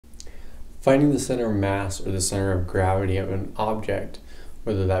Finding the center of mass or the center of gravity of an object,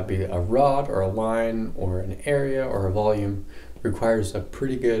 whether that be a rod or a line or an area or a volume, requires a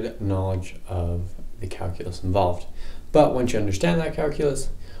pretty good knowledge of the calculus involved. But once you understand that calculus,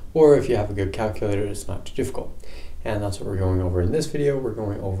 or if you have a good calculator, it's not too difficult. And that's what we're going over in this video. We're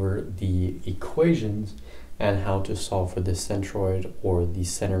going over the equations and how to solve for the centroid or the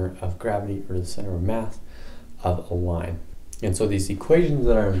center of gravity or the center of mass of a line. And so these equations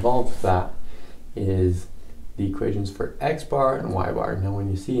that are involved with that is the equations for x bar and y bar. Now when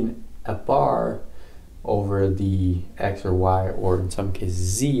you see a bar over the x or y, or in some cases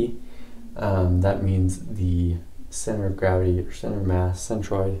z, that means the center of gravity or center of mass,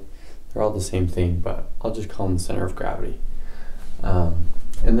 centroid. They're all the same thing, but I'll just call them the center of gravity. And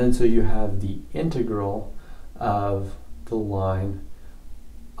then so you have the integral of the line,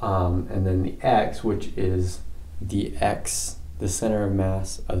 and then the x, which is the x, the center of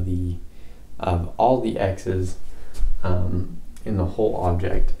mass of all the x's in the whole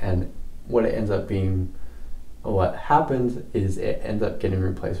object. And what it ends up being, what happens is it ends up getting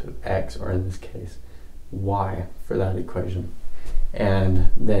replaced with x, or in this case y, for that equation.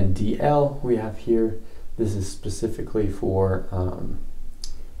 And then dl we have here. This is specifically for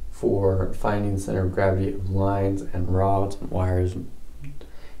finding the center of gravity of lines and rods and wires,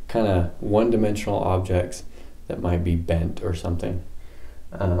 kind of one-dimensional objects that might be bent or something.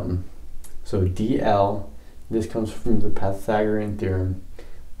 So dl, this comes from the Pythagorean theorem.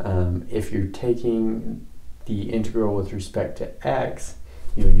 If you're taking the integral with respect to x,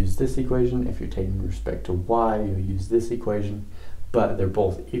 you'll use this equation. If you're taking with respect to y, you'll use this equation, but they're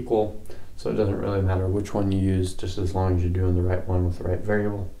both equal, so it doesn't really matter which one you use, just as long as you're doing the right one with the right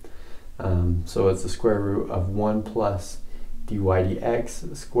variable. So it's the square root of 1 plus dy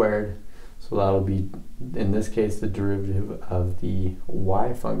dx squared. So that'll be, in this case, the derivative of the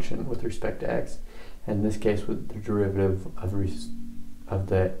y function with respect to x, and in this case with the derivative of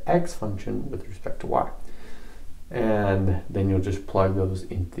the x function with respect to y. And then you'll just plug those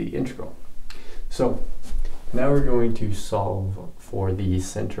into the integral. So now we're going to solve for the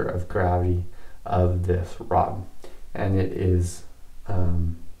center of gravity of this rod, and it is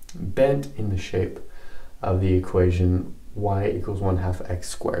bent in the shape of the equation y equals 1/2 x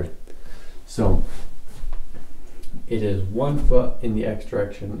squared. So it is 1 foot in the x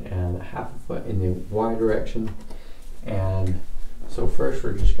direction and 1/2 foot in the y direction. And so first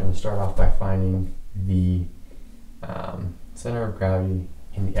we're just going to start off by finding the center of gravity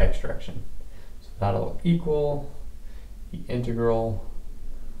in the x direction. So that'll equal the integral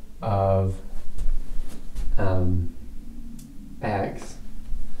of x,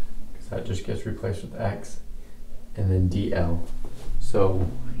 because that just gets replaced with x, and then dl. So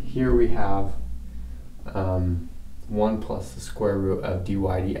here we have 1 plus the square root of dy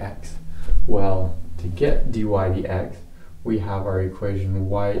dx. Well, to get dy dx, we have our equation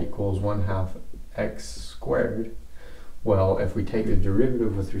y equals 1/2 x squared. Well, if we take the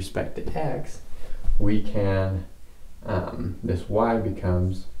derivative with respect to x, we can, this y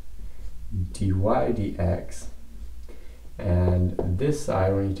becomes dy dx, and this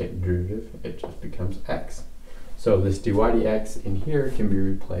side, when you take the derivative, it just becomes x. So this dy dx in here can be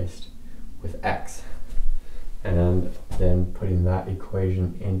replaced with x. And then putting that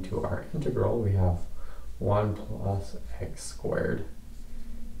equation into our integral, we have 1 plus x squared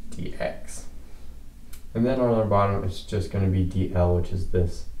dx. And then on our bottom, it's just going to be dl, which is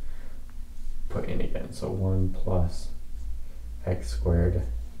this put in again. So 1 plus x squared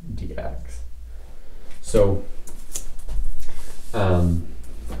dx. So I'm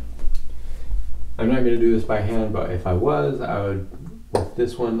not going to do this by hand, but if I was, I would, with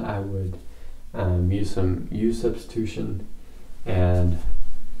this one, I would use some u substitution and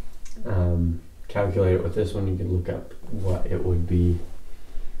calculate it with this one. You can look up what it would be,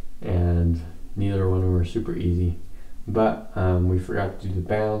 and neither one of them are super easy. But we forgot to do the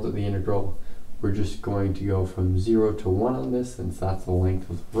bounds of the integral. We're just going to go from 0 to 1 on this, since that's the length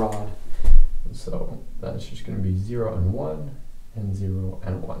of the rod. And so that's just going to be 0 and 1, and 0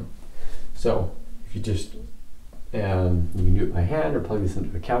 and 1. So if you just, you can do it by hand or plug this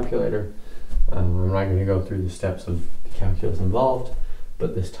into a calculator. I'm not going to go through the steps of the calculus involved,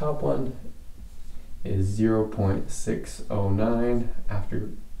 but this top one is 0.609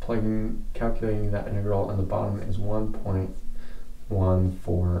 after calculating that integral, and the bottom is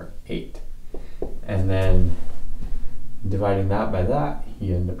 1.148. And then dividing that by that,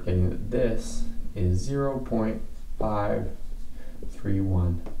 you end up getting that this is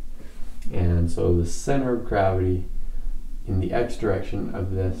 0.531. And so the center of gravity in the x direction of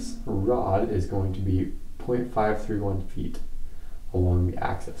this rod is going to be 0.531 feet along the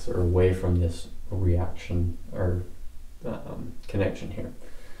axis, or away from this reaction or connection here.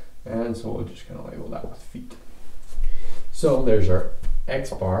 And so we'll just kind of label that with feet. So there's our x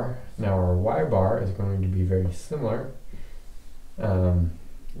bar. Now our y bar is going to be very similar,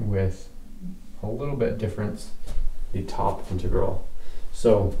 with a little bit difference, the top integral.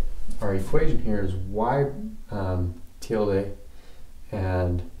 So our equation here is y tilde,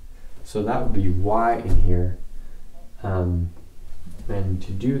 and so that would be y in here. And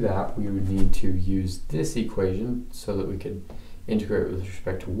to do that, we would need to use this equation so that we could integrate with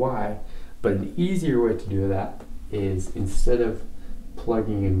respect to y. But an easier way to do that is, instead of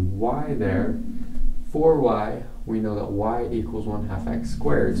plugging in y there, for y, we know that y equals 1/2 x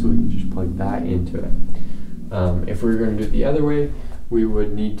squared, so we can just plug that into it. If we were going to do it the other way, we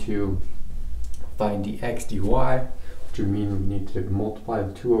would need to find dx dy, which would mean we need to multiply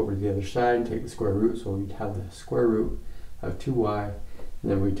the 2 over to the other side and take the square root, so we'd have the square root of 2y,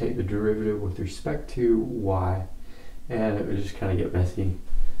 and then we take the derivative with respect to y, and it would just kind of get messy.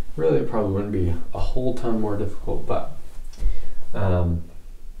 Really, it probably wouldn't be a whole ton more difficult, but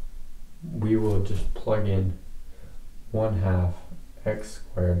we will just plug in 1/2 x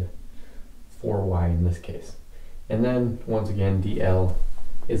squared for y in this case. And then, once again, dl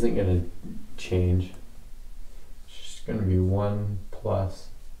isn't going to change. It's just going to be 1 plus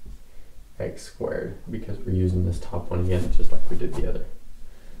x squared, because we're using this top one again, just like we did the other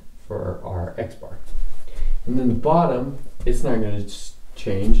for our x bar. And then the bottom, it's not going to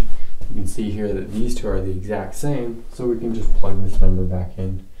change. You can see here that these two are the exact same, so we can just plug this number back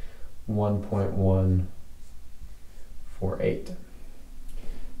in, 1.148.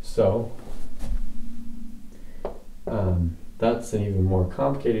 So that's an even more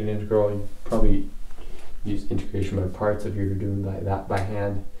complicated integral. You probably use integration by parts if you're doing like that by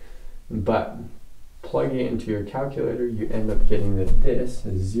hand. But plugging it into your calculator, you end up getting that this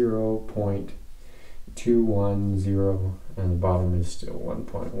is 0.210, and the bottom is still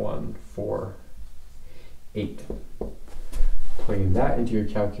 1.148. Plugging that into your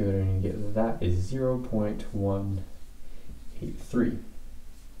calculator, and you get that is 0.183.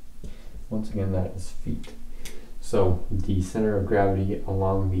 Once again, that is feet. So the center of gravity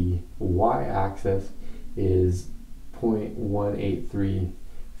along the y-axis is 0.183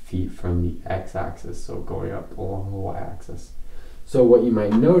 feet from the x-axis, so going up along the y-axis. So what you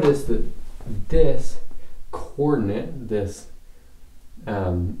might notice, that this coordinate, this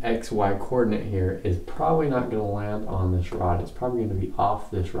xy coordinate here, is probably not going to land on this rod. It's probably going to be off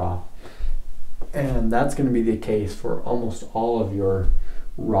this rod. And that's going to be the case for almost all of your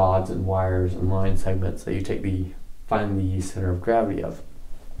rods and wires and line segments that you find the center of gravity of.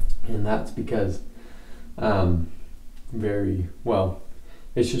 And that's because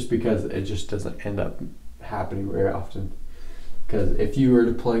it's just because it just doesn't end up happening very often. Because if you were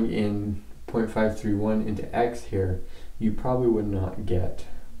to plug in 0.531 into x here, you probably would not get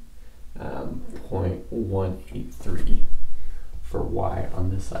 0.183 for y on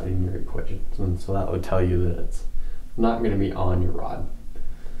this side in your equation. And so that would tell you that it's not going to be on your rod.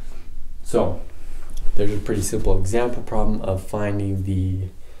 So there's a pretty simple example problem of finding the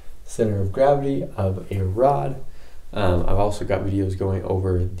center of gravity of a rod. I've also got videos going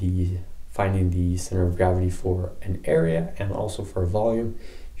over finding the center of gravity for an area and also for a volume.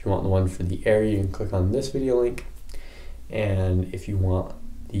 If you want the one for the area, you can click on this video link. And if you want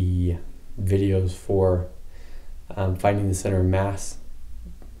the videos for finding the center of mass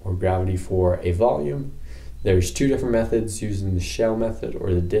or gravity for a volume, there's 2 different methods, using the shell method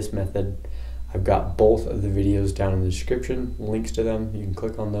or the disc method. I've got both of the videos down in the description, links to them. You can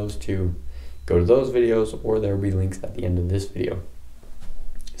click on those to go to those videos, or there will be links at the end of this video.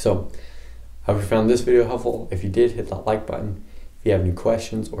 So I hope you found this video helpful. If you did, hit that like button. If you have any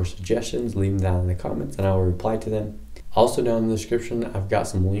questions or suggestions, leave them down in the comments and I will reply to them. Also down in the description, I've got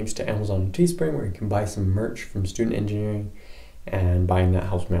some links to Amazon and Teespring where you can buy some merch from student engineering, and buying that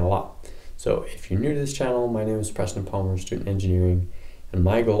helps me out a lot. So if you're new to this channel, my name is Preston Palmer, student engineering, and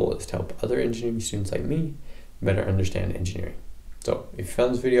my goal is to help other engineering students like me better understand engineering. So if you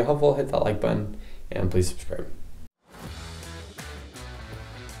found this video helpful, hit that like button and please subscribe.